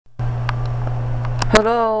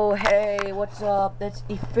Hello, hey, what's up? That's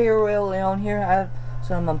Ethereal Leon here. I have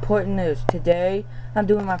some important news. Today, I'm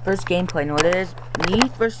doing my first gameplay. And what it is? Need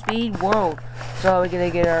for Speed World. So we're gonna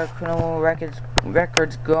get our criminal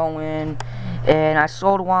records going. And I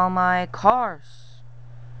sold one of my cars.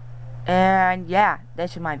 And yeah,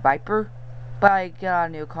 that's my Viper. But I got a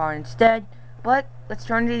new car instead. But let's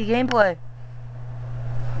turn to the gameplay.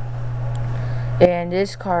 And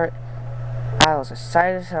this car, I was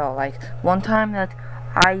excited as hell. Like one time that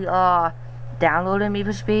I downloaded Need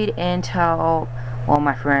for Speed until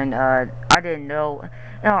my friend I didn't know.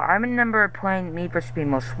 I remember playing Need for Speed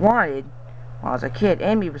Most Wanted when I was a kid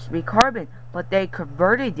and Need for Speed Carbon, but they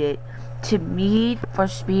converted it to Need for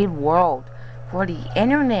Speed World for the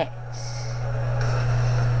internet.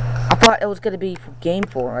 I thought it was gonna be for Game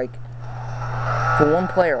 4, like for one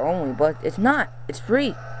player only, but it's not. It's free.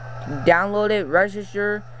 You can download it,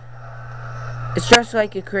 register. It's just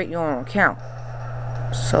like you create your own account.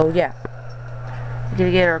 So yeah, we're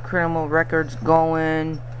gonna get our criminal records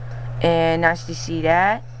going, and nice to see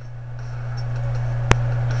that.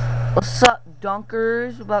 What's up,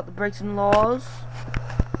 dunkers? About to break some laws,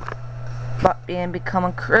 about being become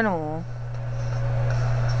a criminal.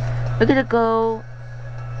 We're gonna go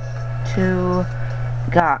to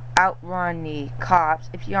outrun the cops.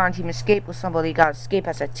 If you're on Team Escape with somebody, you gotta escape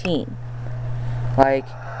as a team.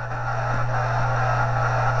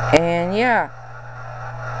 And yeah.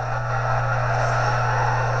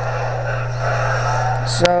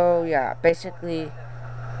 So yeah, basically,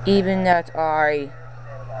 even that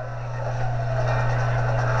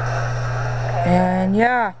and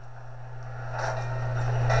yeah.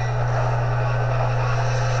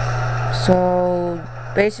 So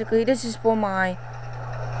basically, this is for my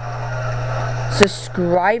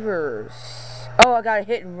subscribers. Oh, I got a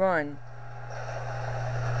hit and run.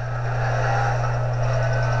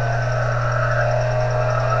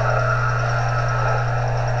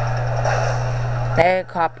 Hey,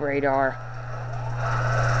 cop radar.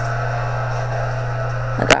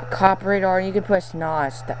 I got cop radar, and you can press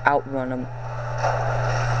NOS to outrun them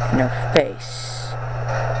in their face.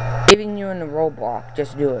 Even you in the roadblock,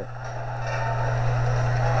 just do it.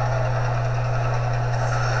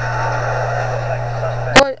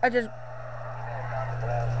 But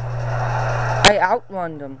I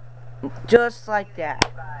outrun them, just like that.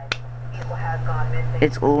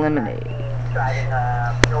 It's eliminated.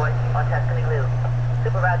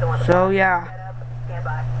 So yeah.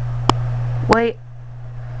 Wait.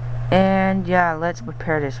 And yeah, let's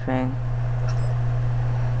repair this thing.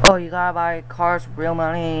 Oh, you gotta buy cars for real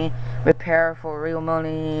money, repair for real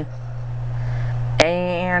money,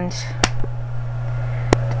 and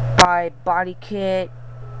buy body kit,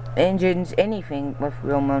 engines, anything with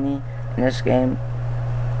real money in this game.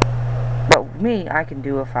 But with me, I can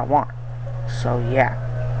do if I want. So yeah.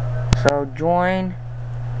 So join,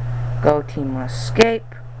 go Team Escape.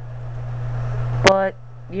 But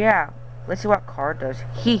yeah, let's see what car does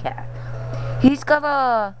he have. He's got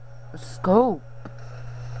a scope.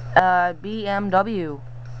 BMW.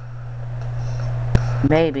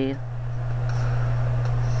 Maybe.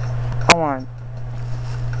 Hold on.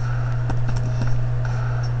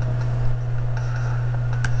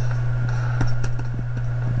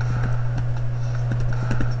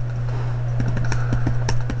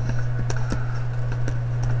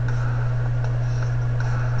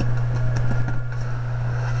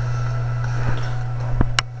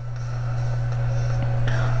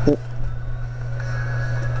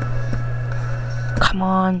 Come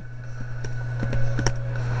on.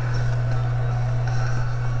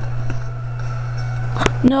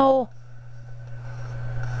 No.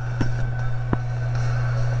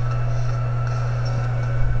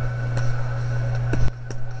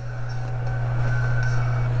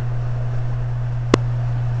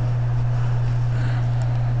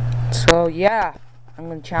 So yeah, I'm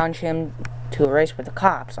gonna challenge him to a race with the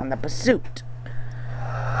cops on the pursuit.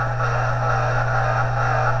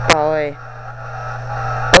 Probably.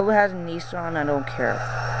 Whoever has a Nissan, I don't care.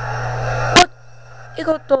 What? You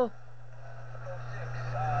got the...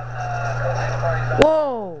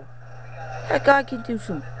 Whoa! That guy can do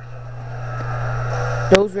some...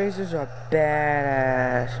 Those racers are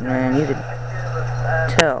badass, man. You can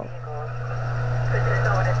tell.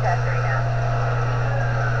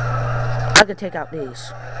 I can take out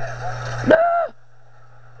these. No!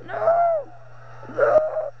 No! No!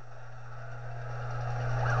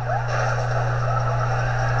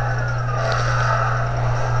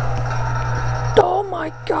 Oh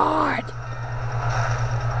my god!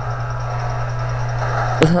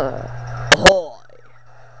 Ahoy!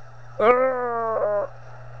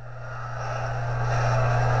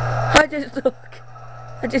 I just look.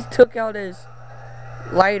 I just took out his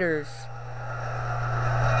lighters.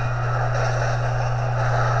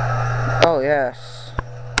 Oh, yes.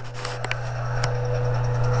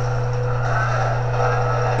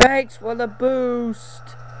 Thanks for the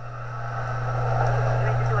boost.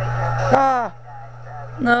 Ah!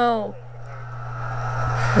 No.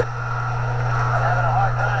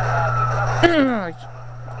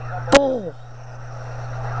 Bull.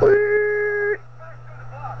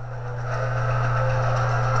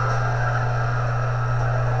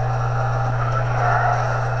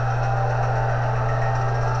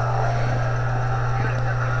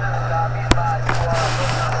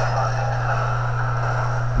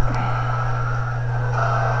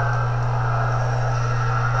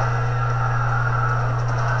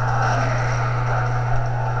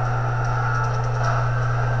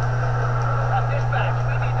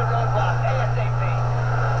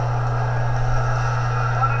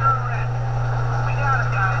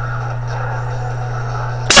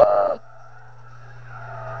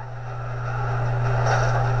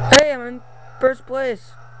 Hey, I'm in first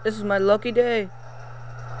place. This is my lucky day.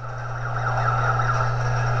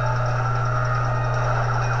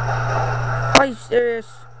 Are you serious?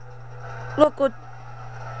 Look what...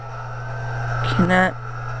 Can that...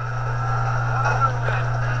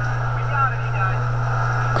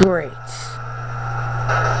 Great.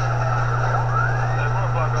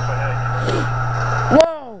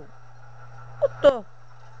 Whoa! What the...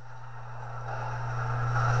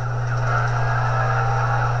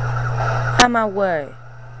 Out of my way.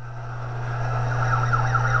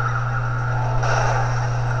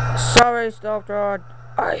 Sorry, Stealth Rod.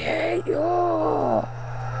 I hate you.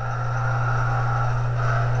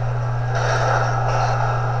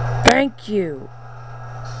 Thank you.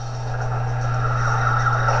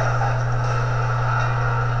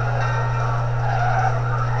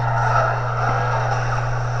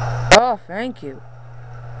 Oh, thank you.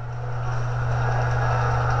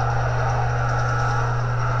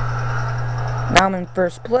 Now I'm in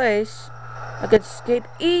first place. I could escape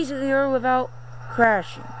easier without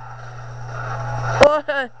crashing.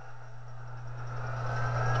 What?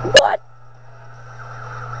 What?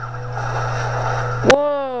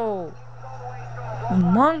 Whoa!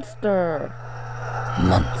 Monster!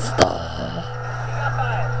 Monster!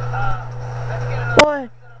 What?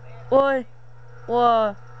 What?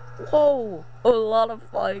 What? Whoa! A lot of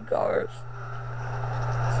flying cars.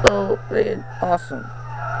 So freaking awesome.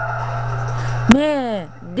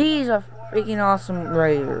 Man, these are freaking awesome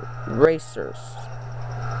racers.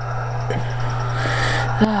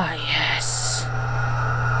 Ah, yes.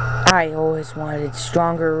 I always wanted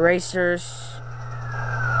stronger racers.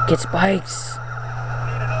 Get spikes.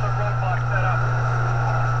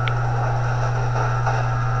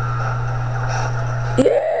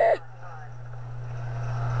 Yeah!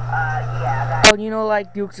 Oh, you know,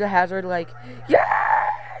 like Dukes of Hazzard, like, yeah!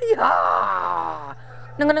 Yeah!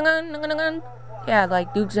 Yeah,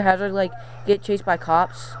 like Dukes of Hazzard, like, get chased by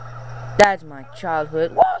cops. That's my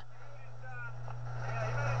childhood. What?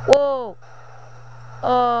 Whoa!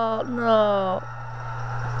 Oh no!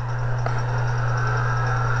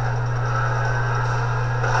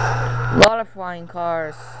 A lot of flying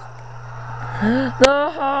cars.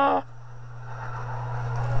 No!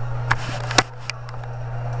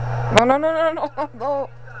 No! No! No! No! No! No!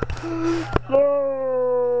 No!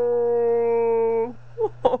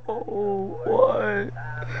 Oh, what?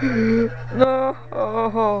 No!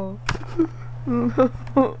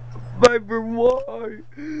 Viper, why?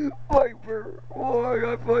 Viper,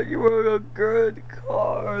 why? I thought you were a good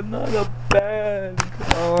car, not a bad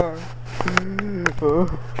car. Oh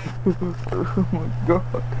my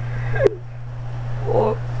god.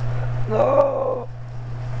 Oh, no.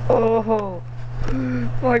 Oh,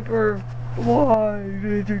 Viper, why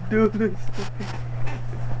did you do this to me?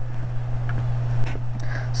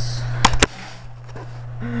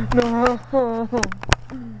 No.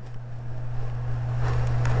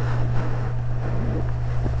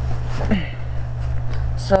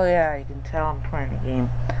 So yeah, you can tell I'm playing a game.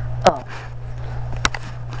 Oh.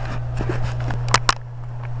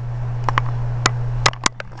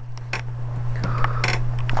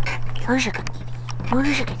 Who's your good kitty?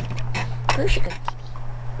 Who's your good kitty? Who's your good kitty?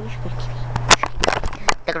 Who's your good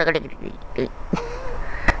kitty?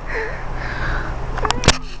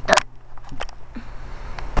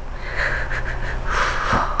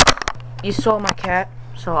 You saw my cat,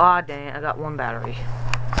 so dang it, I got one battery.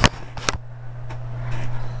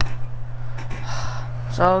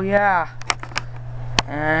 So yeah,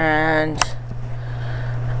 and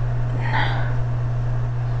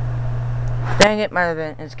dang it, my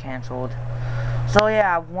event is canceled. So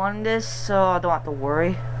yeah, I won this, so I don't have to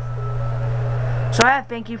worry. So yeah,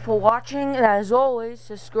 thank you for watching, and as always,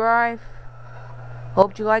 subscribe.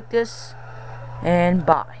 Hope you like this, and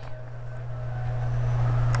bye.